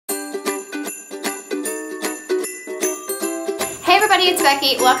everybody, it's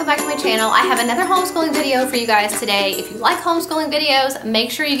Becky. Welcome back to my channel. I have another homeschooling video for you guys today. If you like homeschooling videos,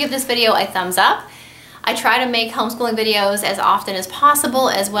 make sure you give this video a thumbs up. I try to make homeschooling videos as often as possible,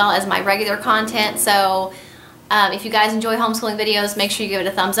 as well as my regular content. So if you guys enjoy homeschooling videos, make sure you give it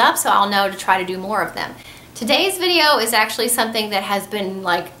a thumbs up so I'll know to try to do more of them. Today's video is actually something that has been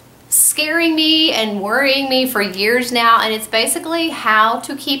like scaring me and worrying me for years now, and it's basically how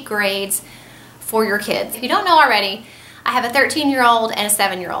to keep grades for your kids. If you don't know already, I have a 13-year-old and a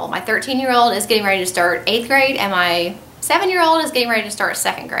 7-year-old. My 13-year-old is getting ready to start 8th grade and my 7-year-old is getting ready to start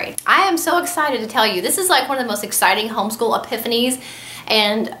 2nd grade. I am so excited to tell you, this is like one of the most exciting homeschool epiphanies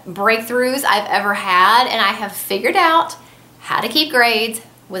and breakthroughs I've ever had, and I have figured out how to keep grades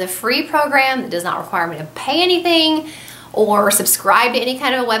with a free program that does not require me to pay anything or subscribe to any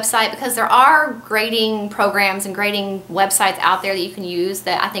kind of a website, because there are grading programs and grading websites out there that you can use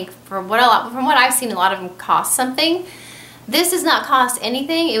that I think from what I've seen, a lot of them cost something. This does not cost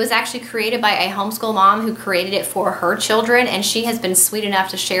anything. It was actually created by a homeschool mom who created it for her children, and she has been sweet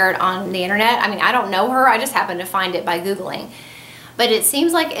enough to share it on the internet. I mean, I don't know her, I just happened to find it by Googling. But it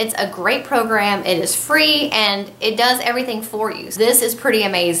seems like it's a great program. It is free and it does everything for you. This is pretty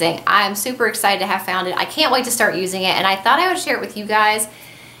amazing. I'm super excited to have found it. I can't wait to start using it, and I thought I would share it with you guys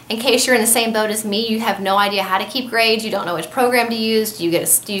in case you're in the same boat as me. You have no idea how to keep grades. You don't know which program to use. Do you get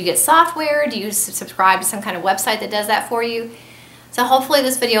software? Do you subscribe to some kind of website that does that for you? So hopefully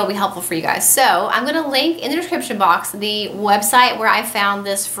this video will be helpful for you guys. So I'm going to link in the description box the website where I found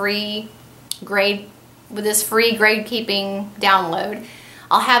this free grade keeping download.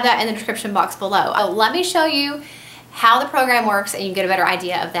 I'll have that in the description box below. Let me show you how the program works and you get a better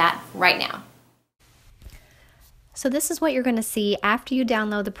idea of that right now. So this is what you're going to see after you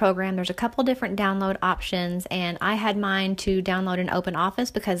download the program. There's a couple different download options, and I had mine to download in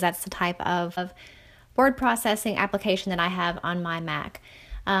OpenOffice because that's the type of word processing application that I have on my Mac.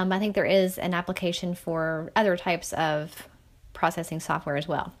 I think there is an application for other types of processing software as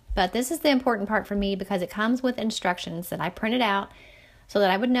well. But this is the important part for me because it comes with instructions that I printed out so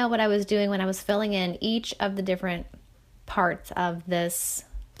that I would know what I was doing when I was filling in each of the different parts of this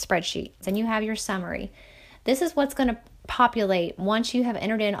spreadsheet. And you have your summary. This is what's going to populate once you have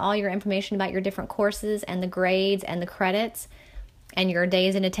entered in all your information about your different courses and the grades and the credits and your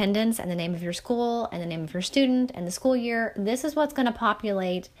days in attendance and the name of your school and the name of your student and the school year. This is what's going to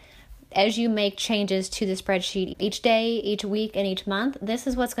populate as you make changes to the spreadsheet each day, each week, and each month. This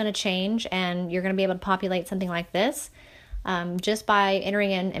is what's going to change, and you're going to be able to populate something like this just by entering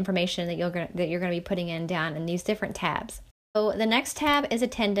in information that you're going to be putting in down in these different tabs. So the next tab is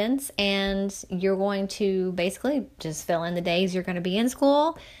attendance, and you're going to basically just fill in the days you're going to be in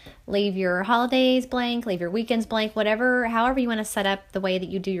school, leave your holidays blank, leave your weekends blank, however you want to set up the way that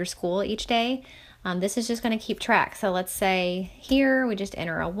you do your school each day. This is just going to keep track. So let's say here we just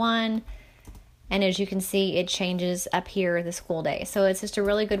enter a 1, and as you can see, it changes up here the school day. So it's just a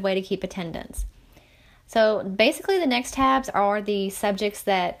really good way to keep attendance. So basically the next tabs are the subjects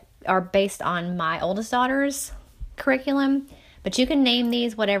that are based on my oldest daughter's curriculum, but you can name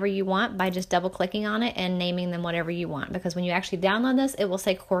these whatever you want by just double clicking on it and naming them whatever you want, because when you actually download this, it will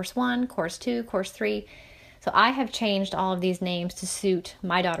say course 1, course 2, course 3. So I have changed all of these names to suit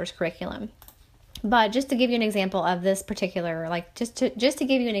my daughter's curriculum. But just to give you an example of this particular, just to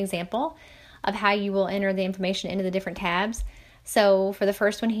give you an example of how you will enter the information into the different tabs. So for the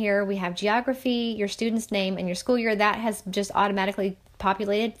first one here, we have geography, your student's name, and your school year. That has just automatically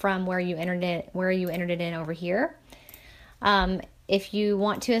populated from where you entered it in over here. If you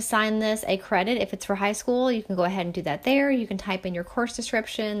want to assign this a credit, if it's for high school, you can go ahead and do that there. You can type in your course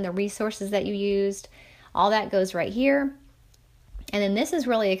description, the resources that you used, all that goes right here. And then this is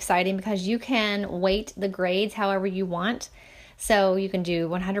really exciting because you can weight the grades however you want. So you can do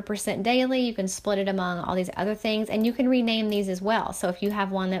 100% daily, you can split it among all these other things, and you can rename these as well. So if you have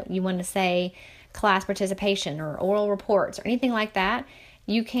one that you want to say class participation or oral reports or anything like that,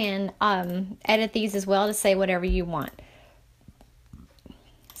 you can edit these as well to say whatever you want.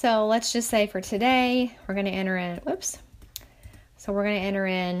 So let's just say for today, we're going to enter in, So we're going to enter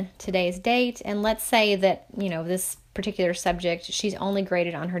in today's date, and let's say that, this particular subject, she's only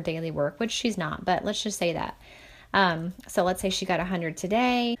graded on her daily work, which she's not, but let's just say that. So let's say she got 100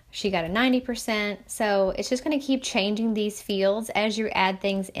 today, she got a 90%. So it's just going to keep changing these fields as you add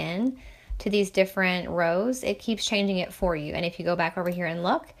things in to these different rows. It keeps changing it for you. And if you go back over here and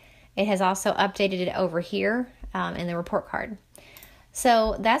look, it has also updated it over here in the report card.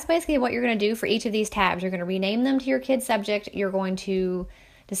 So that's basically what you're going to do for each of these tabs. You're going to rename them to your kid's subject. You're going to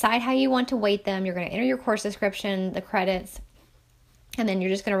decide how you want to weight them. You're going to enter your course description, the credits, and then you're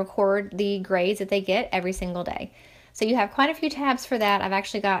just going to record the grades that they get every single day. So you have quite a few tabs for that. I've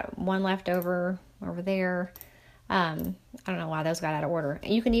actually got one left over there. I don't know why those got out of order.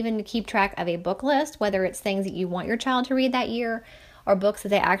 You can even keep track of a book list, whether it's things that you want your child to read that year or books that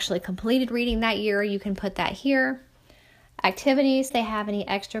they actually completed reading that year. You can put that here. Activities, they have any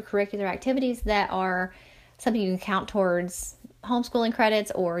extracurricular activities that are something you can count towards homeschooling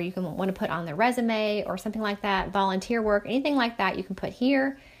credits, or you can want to put on their resume or something like that. Volunteer work, anything like that you can put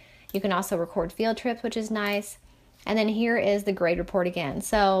here. You can also record field trips, which is nice. And then here is the grade report again.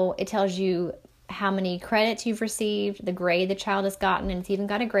 So it tells you how many credits you've received, the grade the child has gotten, and it's even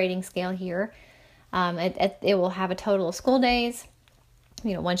got a grading scale here. It will have a total of school days,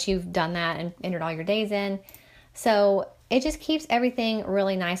 once you've done that and entered all your days in. So it just keeps everything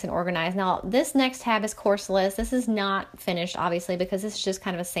really nice and organized. Now, this next tab is course list. This is not finished, obviously, because this is just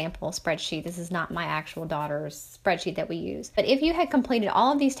kind of a sample spreadsheet. This is not my actual daughter's spreadsheet that we use. But if you had completed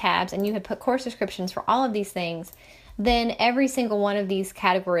all of these tabs and you had put course descriptions for all of these things, then every single one of these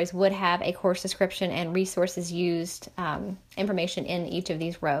categories would have a course description and resources used information in each of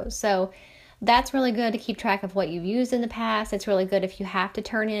these rows. So that's really good to keep track of what you've used in the past. It's really good if you have to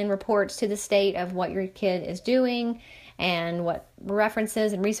turn in reports to the state of what your kid is doing and what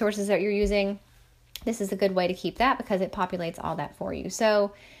references and resources that you're using. This is a good way to keep that because it populates all that for you.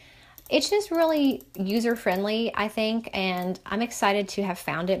 So it's just really user-friendly, I think, and I'm excited to have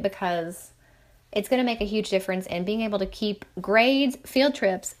found it because it's going to make a huge difference in being able to keep grades, field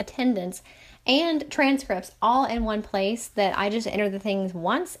trips, attendance, and transcripts all in one place that I just enter the things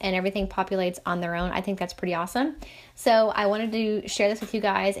once and everything populates on their own. I think that's pretty awesome. So I wanted to share this with you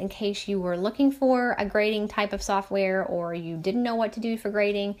guys in case you were looking for a grading type of software or you didn't know what to do for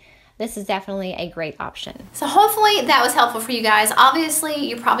grading. This is definitely a great option. So hopefully that was helpful for you guys. Obviously,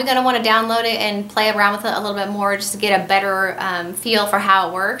 you're probably going to want to download it and play around with it a little bit more just to get a better feel for how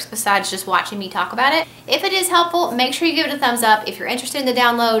it works besides just watching me talk about it. If it is helpful, make sure you give it a thumbs up. If you're interested in the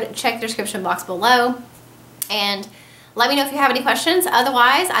download, check the description box below. And let me know if you have any questions.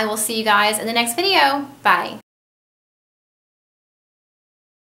 Otherwise, I will see you guys in the next video. Bye.